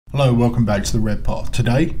Hello, welcome back to the Red Path.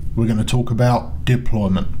 Today we're going to talk about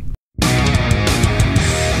deployment.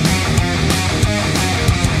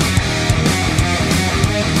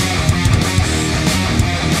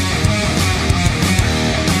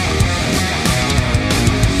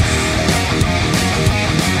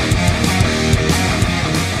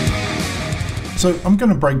 So I'm going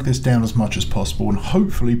to break this down as much as possible and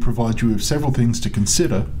hopefully provide you with several things to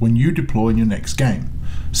consider when you deploy in your next game.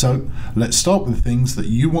 So let's start with things that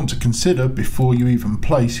you want to consider before you even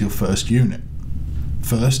place your first unit.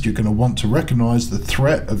 First, you're going to want to recognize the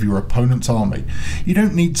threat of your opponent's army. You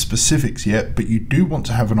don't need specifics yet, but you do want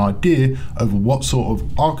to have an idea over what sort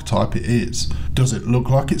of archetype it is. Does it look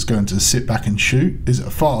like it's going to sit back and shoot? Is it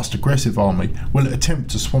a fast, aggressive army? Will it attempt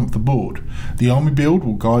to swamp the board? The army build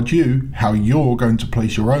will guide you how you're going to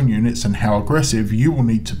place your own units and how aggressive you will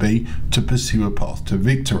need to be to pursue a path to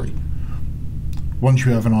victory. Once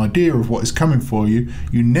you have an idea of what is coming for you,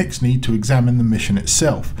 you next need to examine the mission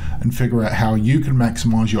itself and figure out how you can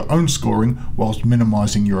maximize your own scoring whilst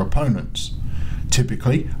minimizing your opponent's.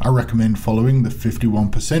 Typically, I recommend following the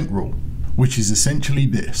 51% rule, which is essentially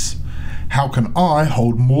this: how can I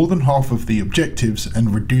hold more than half of the objectives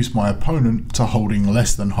and reduce my opponent to holding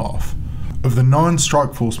less than half? Of the 9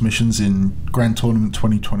 Strike Force missions in Grand Tournament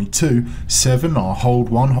 2022, 7 are hold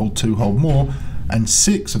 1, hold 2, hold more, and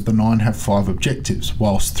 6 of the 9 have 5 objectives,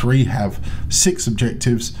 whilst 3 have 6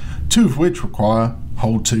 objectives, 2 of which require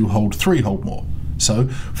hold 2, hold 3, hold more. So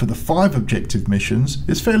for the 5 objective missions,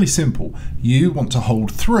 it's fairly simple. You want to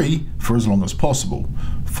hold 3 for as long as possible.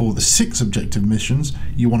 For the 6 objective missions,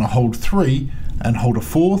 you want to hold 3 and hold a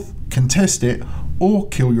 4th, contest it, or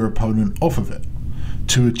kill your opponent off of it.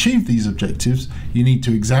 To achieve these objectives, you need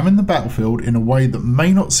to examine the battlefield in a way that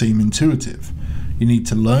may not seem intuitive. You need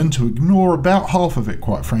to learn to ignore about half of it,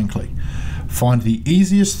 quite frankly. Find the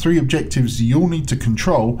easiest 3 objectives you'll need to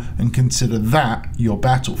control and consider that your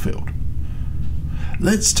battlefield.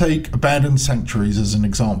 Let's take abandoned sanctuaries as an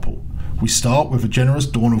example. We start with a generous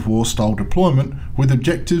Dawn of War style deployment with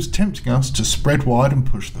objectives tempting us to spread wide and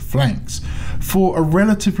push the flanks. For a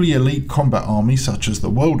relatively elite combat army such as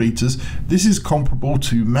the World Eaters, this is comparable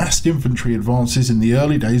to massed infantry advances in the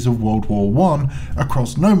early days of World War I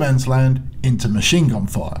across no man's land into machine gun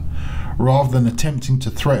fire. Rather than attempting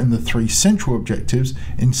to threaten the 3 central objectives,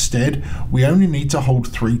 instead we only need to hold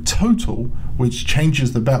 3 total, which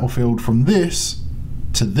changes the battlefield from this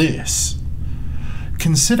to this.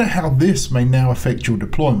 Consider how this may now affect your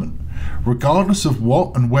deployment. Regardless of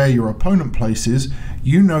what and where your opponent places,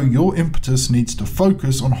 you know your impetus needs to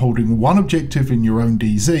focus on holding 1 objective in your own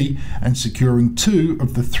DZ and securing 2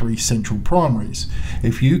 of the 3 central primaries.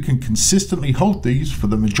 If you can consistently hold these for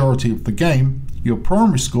the majority of the game, your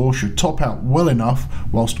primary score should top out well enough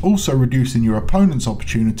whilst also reducing your opponent's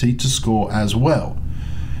opportunity to score as well.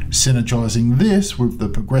 Synergizing this with the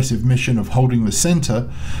progressive mission of holding the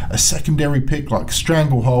centre, a secondary pick like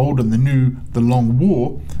Stranglehold and the Long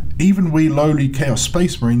War, even we lowly Chaos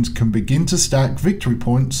Space Marines can begin to stack victory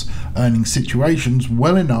points, earning situations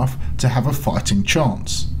well enough to have a fighting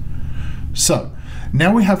chance. So,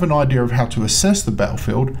 now we have an idea of how to assess the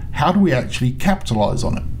battlefield, how do we actually capitalise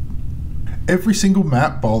on it? Every single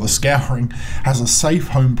map, bar the Scouring, has a safe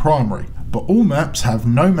home primary, but all maps have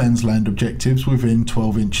no man's land objectives within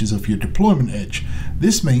 12 inches of your deployment edge.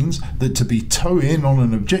 This means that to be toe in on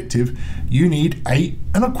an objective, you need 8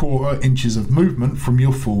 1/4 inches of movement from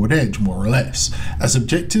your forward edge, more or less, as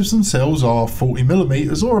objectives themselves are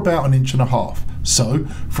 40mm or about 1.5 inches. So,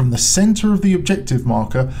 from the centre of the objective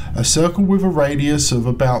marker, a circle with a radius of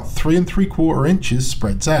about 3 3/4 inches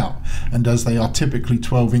spreads out, and as they are typically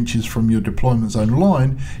 12 inches from your deployment zone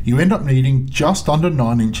line, you end up needing just under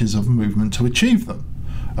 9 inches of movement to achieve them.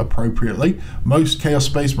 Appropriately, most Chaos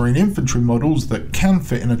Space Marine infantry models that can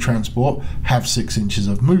fit in a transport have 6 inches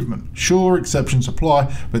of movement. Sure, exceptions apply,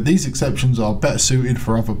 but these exceptions are better suited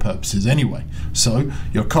for other purposes anyway. So,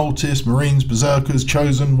 your cultists, marines, berserkers,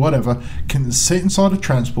 chosen, whatever, can sit inside a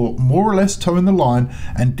transport more or less toeing the line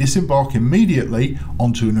and disembark immediately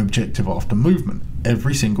onto an objective after movement,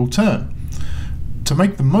 every single turn. To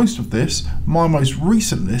make the most of this, my most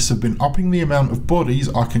recent lists have been upping the amount of bodies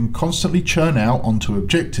I can constantly churn out onto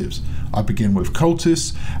objectives. I begin with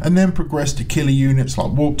cultists, and then progress to killer units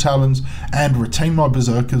like Warp Talons, and retain my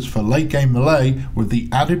berserkers for late game melee with the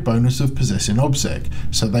added bonus of possessing OBSEC,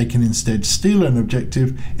 so they can instead steal an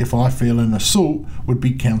objective if I feel an assault would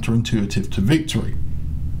be counterintuitive to victory.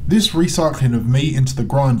 This recycling of meat into the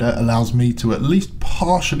grinder allows me to at least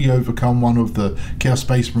partially overcome one of the Chaos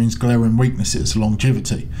Space Marine's glaring weaknesses,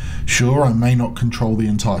 longevity. Sure, I may not control the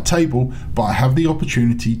entire table, but I have the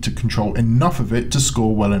opportunity to control enough of it to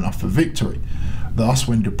score well enough for victory. Thus,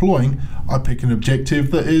 when deploying, I pick an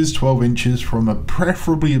objective that is 12 inches from a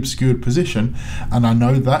preferably obscured position, and I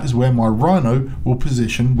know that is where my Rhino will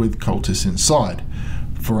position with cultists inside.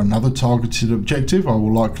 For another targeted objective, I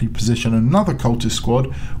will likely position another cultist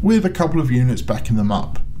squad with a couple of units backing them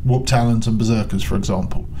up, Warp Talons and Berserkers for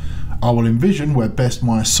example. I will envision where best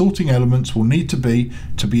my assaulting elements will need to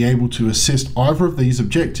be able to assist either of these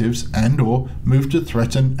objectives and/or move to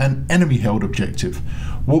threaten an enemy-held objective.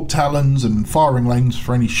 Warp Talons and firing lanes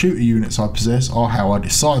for any shooter units I possess are how I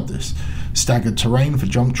decide this. Staggered terrain for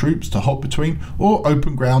jump troops to hop between, or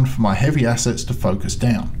open ground for my heavy assets to focus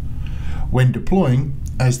down. When deploying,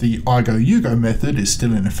 as the I go you go method is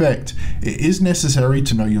still in effect, it is necessary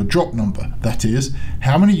to know your drop number, that is,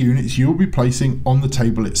 how many units you will be placing on the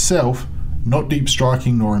table itself, not deep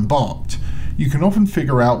striking nor embarked. You can often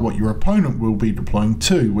figure out what your opponent will be deploying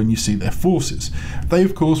to when you see their forces. They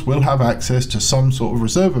of course will have access to some sort of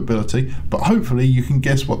reserve ability, but hopefully you can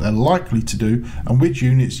guess what they're likely to do and which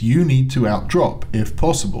units you need to outdrop if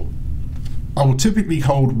possible. I will typically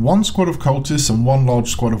hold one squad of cultists and one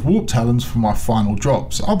large squad of Warp Talons for my final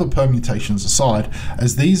drops, other permutations aside,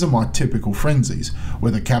 as these are my typical frenzies,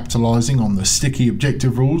 whether capitalising on the sticky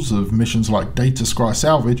objective rules of missions like Data Scry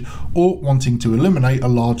Salvage or wanting to eliminate a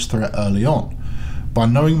large threat early on. By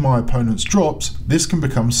knowing my opponent's drops, this can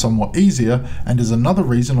become somewhat easier, and is another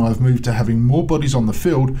reason I have moved to having more bodies on the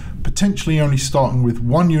field, potentially only starting with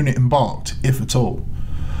one unit embarked, if at all.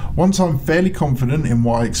 Once I'm fairly confident in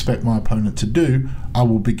what I expect my opponent to do, I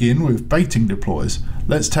will begin with baiting deploys.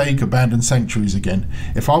 Let's take Abandoned Sanctuaries again.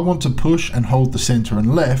 If I want to push and hold the centre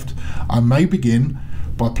and left, I may begin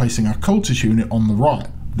by placing a cultist unit on the right,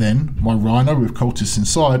 then my Rhino with cultists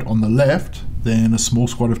inside on the left, then a small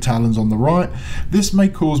squad of Talons on the right. This may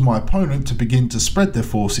cause my opponent to begin to spread their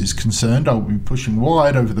forces, concerned I will be pushing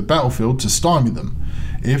wide over the battlefield to stymie them.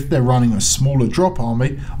 If they're running a smaller drop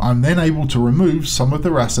army, I'm then able to remove some of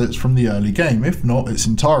their assets from the early game, if not its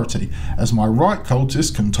entirety, as my right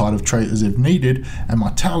cultists can Tide of Traitors if needed, and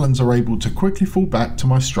my Talons are able to quickly fall back to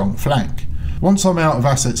my strong flank. Once I'm out of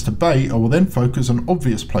assets to bait, I will then focus on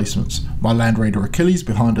obvious placements. My Land Raider Achilles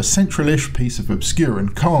behind a central-ish piece of Obscure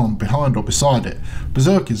and Khorne behind or beside it.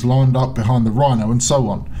 Berserk is lined up behind the Rhino and so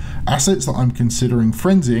on. Assets that I'm considering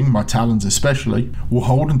frenzying, my Talons especially, will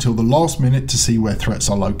hold until the last minute to see where threats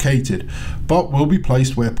are located, but will be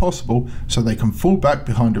placed where possible so they can fall back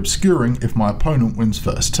behind Obscuring if my opponent wins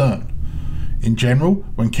first turn. In general,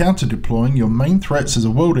 when counter-deploying, your main threats as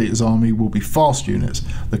a World Eater's army will be fast units,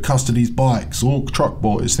 the Custody's bikes, Orc truck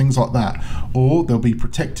boys, things like that, or there'll be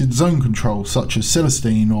protected zone control such as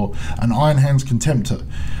Celestine or an Iron Hands Contemptor.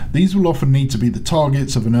 These will often need to be the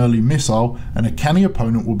targets of an early missile, and a canny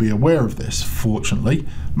opponent will be aware of this. Fortunately,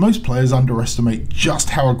 most players underestimate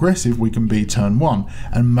just how aggressive we can be turn 1,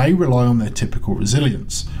 and may rely on their typical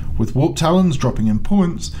resilience. With Warp Talons dropping in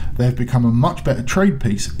points, they have become a much better trade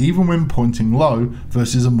piece even when pointing low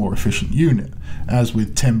versus a more efficient unit. As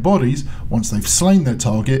with 10 bodies, once they've slain their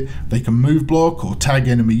target, they can move block or tag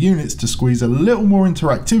enemy units to squeeze a little more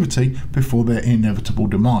interactivity before their inevitable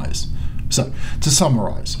demise. So, to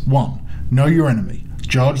summarise, 1. Know your enemy.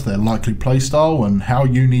 Judge their likely playstyle and how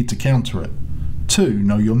you need to counter it. 2.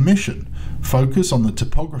 Know your mission. Focus on the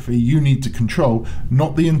topography you need to control,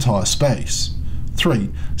 not the entire space.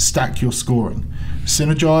 3. Stack your scoring.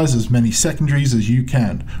 Synergize as many secondaries as you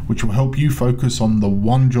can, which will help you focus on the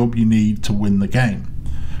one job you need to win the game.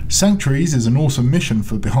 Sanctuaries is an awesome mission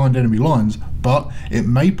for behind enemy lines, but it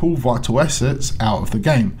may pull vital assets out of the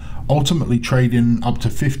game, ultimately trading up to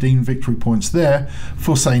 15 victory points there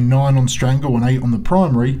for say 9 on Strangle and 8 on the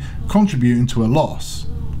primary, contributing to a loss.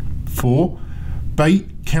 4.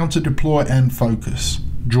 Bait, counter deploy and focus.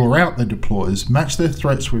 Draw out their deployers, match their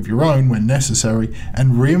threats with your own when necessary,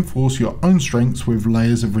 and reinforce your own strengths with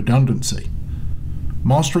layers of redundancy.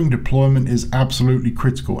 Mastering deployment is absolutely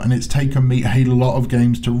critical, and it's taken me a lot of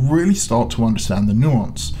games to really start to understand the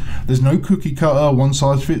nuance. There's no cookie cutter, one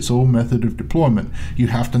size fits all method of deployment. You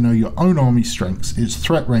have to know your own army's strengths, its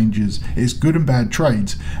threat ranges, its good and bad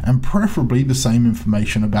trades, and preferably the same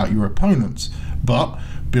information about your opponents. But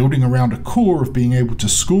building around a core of being able to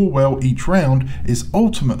score well each round is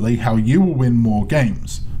ultimately how you will win more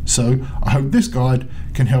games. So I hope this guide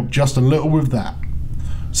can help just a little with that.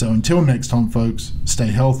 So until next time folks, stay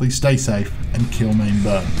healthy, stay safe, and kill main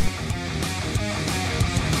burn.